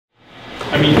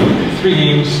I mean, 3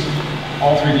 games,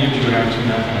 all 3 games you go down 2-0.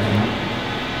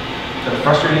 Is that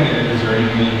frustrating? Is there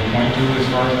anything that you can point to as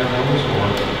far as that goes,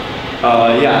 or?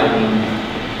 Yeah, I mean,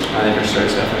 I think our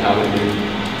starts definitely haven't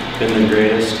been the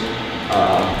greatest.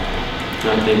 And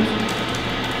I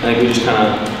think we just kind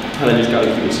of got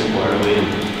to keep it simple early and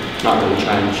not really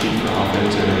try and cheat for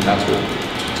offense, and I think that's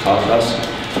what's caused us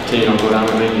to go down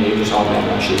the lane and just all man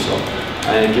rushes. So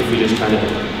I think if we just keep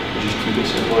it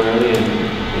simple early, and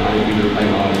I think we've been playing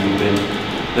well and we've been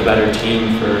the better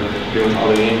team for pretty much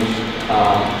all the games.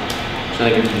 So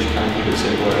I think if we just kind of keep it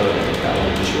simple early, I think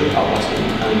that'll just really help us. And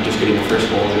I think just getting the first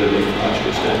goal is really big for us,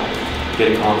 just to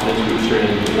get a confidence booster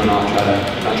and not try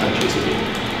to chase the game.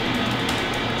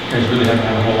 You guys really haven't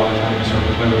had a whole lot of time to start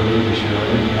to play with the league this year. I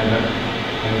think you had that,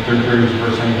 and the third period was the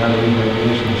first time you had a league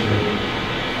regulation this year.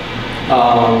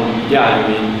 Yeah, I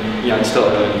mean, it's still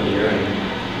early in the year, and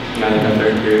I think our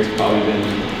third period's probably been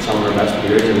some of our best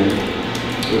periods, and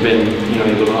we've been,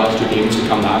 able the last 2 games to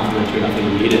come back from a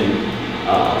 2-0 lead, and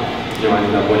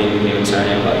ended up winning the game in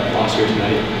Sarnia, but lost here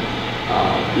tonight.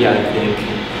 I think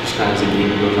just kind of as the game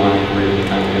goes on, we're able to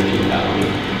kind of wear the team down and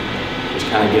just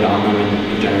kind of get on them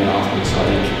and generate offense. So I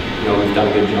think we've done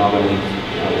a good job. I think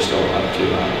there's still up to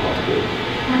a lot to do.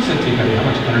 How much does that take? How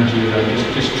much energy is that?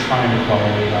 Just trying to claw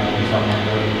away back from something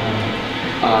like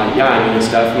that? Yeah, I mean,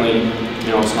 it's definitely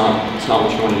it's not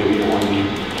what you want to do. You don't want to be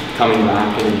coming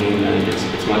back in a game. I think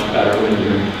it's much better when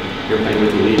you're playing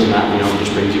with the lead, and that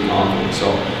just brings you confidence. So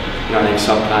I think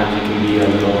sometimes it can be a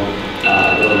little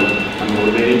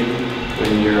unmotivating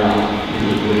when you're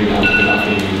down to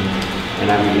nothing and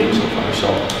having games so far. So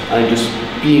I think just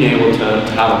being able to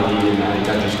have a lead, and I think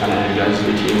that just kind of energizes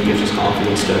the team and gives us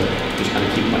confidence to just kind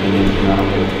of keep playing and not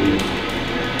away with the lead.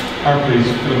 Our plays,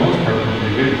 for the most part, were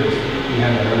pretty good. Just we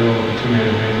had that early 2-minute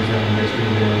advantage on the next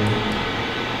game.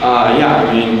 Yeah, I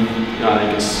mean, I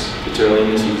think it's early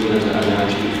in the season, as I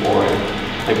mentioned before.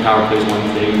 I think power play is one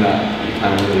thing that you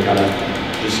kind of really gotta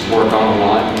just work on a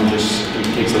lot, and it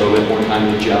takes a little bit more time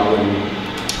to gel and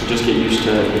just get used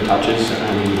to the touches.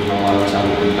 I mean, a lot of us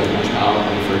haven't really played much power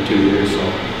play for 2 years, so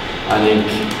I think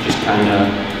just kind of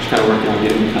working on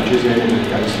getting the touches in, and I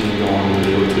got to see go on and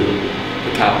be able to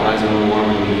capitalize on it more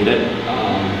when we need it.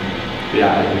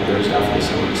 I think there's definitely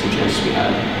some chances we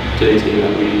had today's game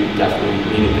that we definitely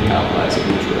needed to capitalize on,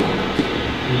 which were.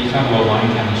 You talk about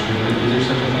line chemistry, but is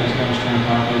there such a thing as chemistry in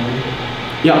power play?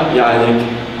 Yeah,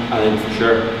 I think for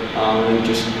sure. And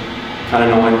just kind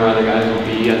of knowing where other guys will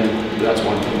be, and that's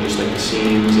one thing. Just like the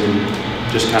seams and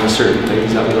just kind of certain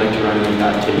things that we like to run, and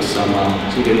that takes some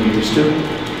getting used to.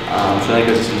 So I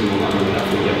think as the season goes on, we'll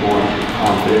definitely get more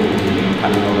confident and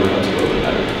kind of know the routes a little bit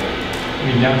better. I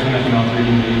mean, down to nothing all 3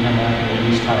 games, you come back and at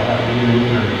least tie it up, or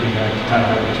come back to tie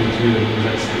it up 2-2. Does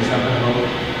that say something about it?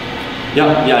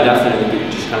 Yeah, definitely. It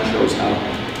just kind of shows how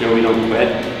we don't quit,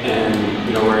 and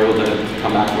we're able to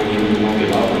come back when we won't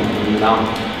give up when we're down.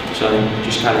 So I think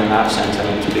just kind of in that sense, I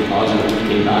think it's a big positive.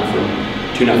 We came back from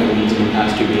 2-0 leads in the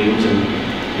past 2 games and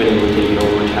been able to take it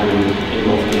over time in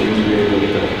both games. We were able to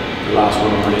get the last one,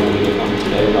 we weren't able to get one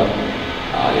today, but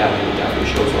I think it definitely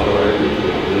shows a lot of our group. We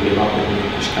don't really give up and we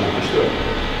just kind of push through it.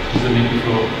 Does it make you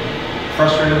feel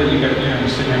frustrated that you got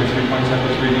sitting here with 3 points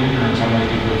after 3 games, or in some ways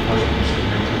do you feel fortunate to sit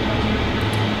here with 3 points after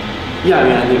 3 games? Yeah, I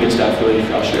mean, I think it's definitely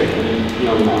frustrating, and we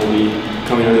want to be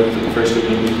coming out of the first 2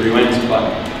 games with 3 wins, but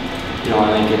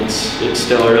I think it's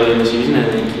still early in the season, and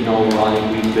I think overall I think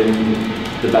we've been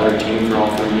the better team for all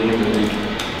 3 games. I think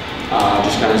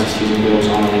just kind of as the season goes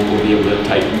on, I think we'll be able to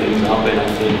tighten things up, and I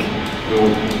think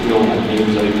we won't have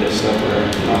games like this that we're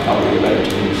probably a better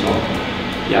team. So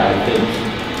I think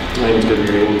it's good we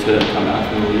were able to come back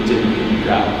from the leads and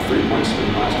grab 3 points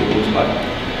from the last 2 games, but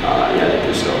I think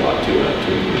there's still a lot to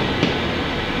improve.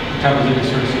 How was it to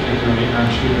sort of sit there through an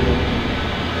 8-round shooter?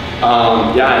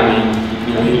 I mean,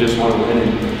 you just want to win,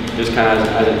 and just kind of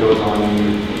as it goes on,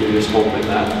 you're just hoping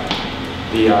that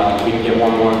we can get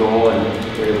one more goal and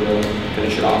we're able to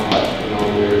finish it off. But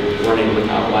we weren't able to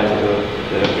capitalize on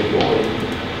the big goal.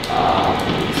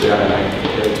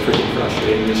 It's pretty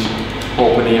frustrating, just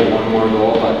hoping to get one more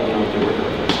goal, but it didn't work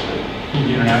out for us tonight.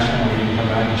 The international, when you come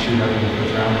back and shoot out in the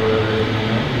first round or whatever,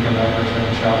 you come back for a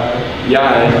second shot at it? Yeah,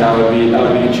 I think that would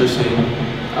be interesting.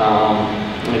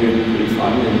 I think it would be pretty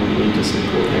fun, and we need to see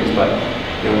cool things, but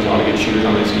there's a lot of good shooters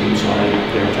on this team, so I think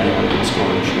pretty much anyone can score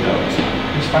in shootouts.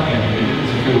 It's funny, I mean,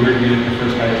 does it feel weird to be the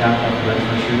first guy to tap off the bench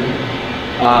for a shooter?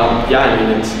 I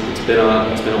mean, it's been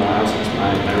a while since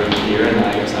my rookie year, and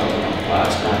I guess that was the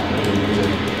last time I was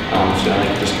in. So I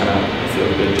think it just kind of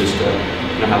feels good just to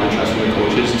have the trust from the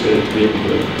coaches to be able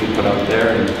to be put out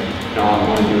there, and all I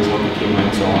want to do is help the team win.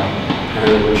 So I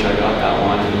really wish I got that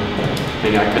one. And,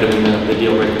 think I could have been the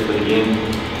deal breaker for the game.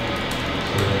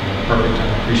 So, perfect.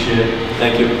 I appreciate it.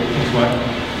 Thank you. Thanks, Glenn.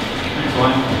 Thanks,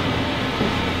 Glenn.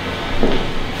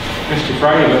 Missed you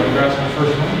Friday, but congrats on the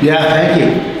first one. Yeah, thank you.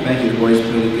 Thank you. The boys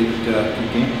played a good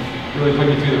game. Really put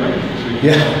you through the range this week.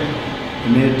 Yeah. They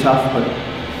made it tough, but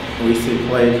at least they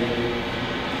played.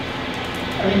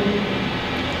 I mean,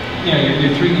 you know,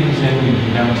 you're 3 games in,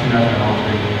 you're down 2-0 in all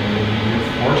 3 games. You're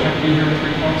fortunate to be here with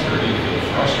 3 points, or do you feel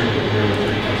frustrated to be here with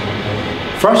 3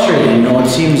 points? Frustrated, you know, it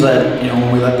seems that, you know,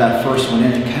 when we let that first one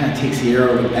in, it kind of takes the air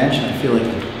out of the bench, and I feel like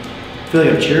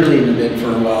I'm cheerleading a bit for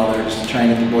a while there, just trying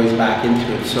to get the boys back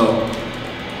into it. So,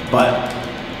 but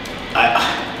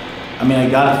I mean, I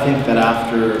gotta think that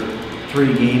after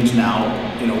 3 games now,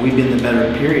 you know, we've been the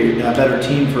better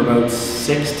team for about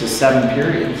 6 to 7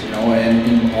 periods, you know, and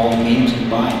in all the games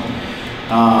combined.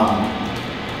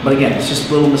 But again, it's just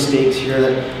little mistakes here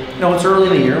that, you know, it's early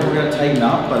in the year, we're gonna tighten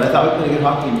up, but I thought we played a good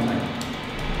hockey game tonight.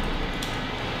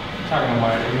 Talking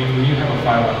about it, I mean, when you have a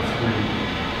 5-on-3,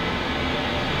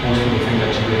 most people think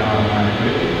that should be an automatic,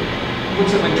 but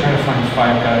what's it like trying to find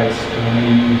 5 guys, and then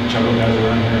you juggle guys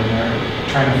around here and there,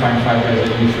 trying to find 5 guys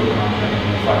that you feel confident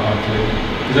in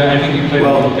 5-on-3? Because I think you played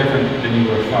a little different than you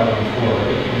were 5-on-4,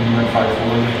 right? When you went 5-4,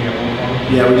 I think at one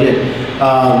point. Yeah, we did.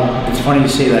 It's funny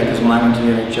you say that, because when I went to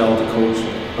the NHL to coach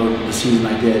the season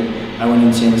I did, I went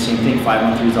in saying the same thing,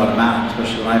 5-on-3 is automatic,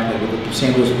 especially when I played with the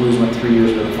St. Louis Blues went 3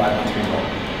 years with a 5-on-3 goal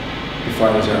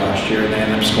before I was there last year, and they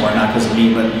ended up scoring, not because of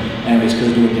me, but anyways, because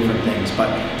of doing different things.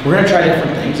 But we're going to try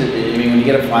different things. I mean, when you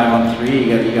get a 5-on-3, you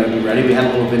got to be ready. We had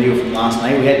a little video from last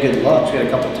night. We had good looks. We had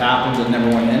a couple tap-ins that never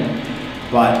went in.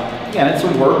 But again, it's a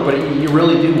work, but you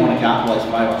really do want to capitalize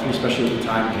 5-on-3, especially with the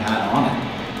time we had on it.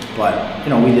 But,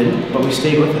 you know, we didn't, but we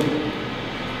stayed with it.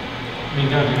 I mean,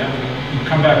 you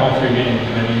come back all 3 games,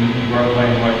 and then you are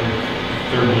playing like your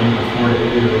 3rd game or 4th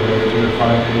day or whatever, 2 or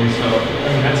 5 days. So,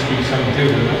 I mean, that speaks something too,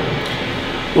 doesn't it?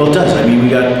 Well, it does. I mean, we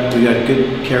got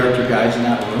good character guys in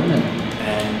that room,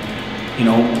 and you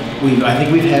know, I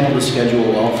think we've handled the schedule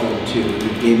well for them too.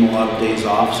 We gave them a lot of days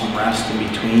off, some rest in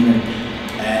between,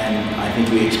 and I think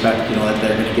we expect, you know, that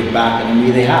they're going to get back, and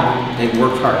they have. They've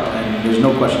worked hard, and there's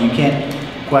no question. You can't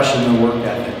question their work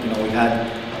ethic. You know, we've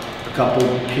had a couple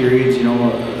periods, you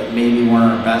know, that maybe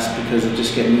weren't our best because of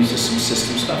just getting used to some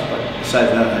system stuff. But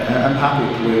besides that, I'm happy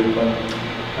with the way we play.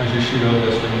 How's your shootout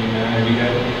list? I mean, have you got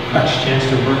much chance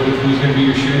to work with who's going to be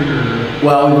your shooter? Or?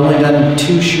 Well, we've only done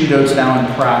 2 shootouts now in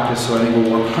practice, so I think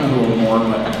we'll work on it a little more.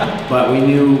 But we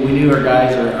knew our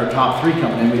guys, our top 3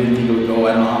 coming in. We didn't think it would go.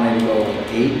 I don't know how many to go. Like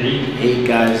 8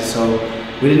 guys. So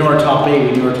we didn't know our top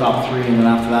 8. We knew our top 3, and then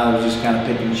after that, it was just kind of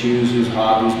pick and choose who's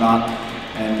hot, who's not,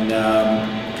 and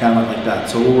kind of went like that.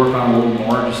 So we'll work on it a little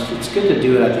more. It's good to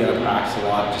do it at the end of practice a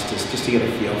lot, just to get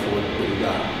a feel for what we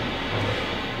got.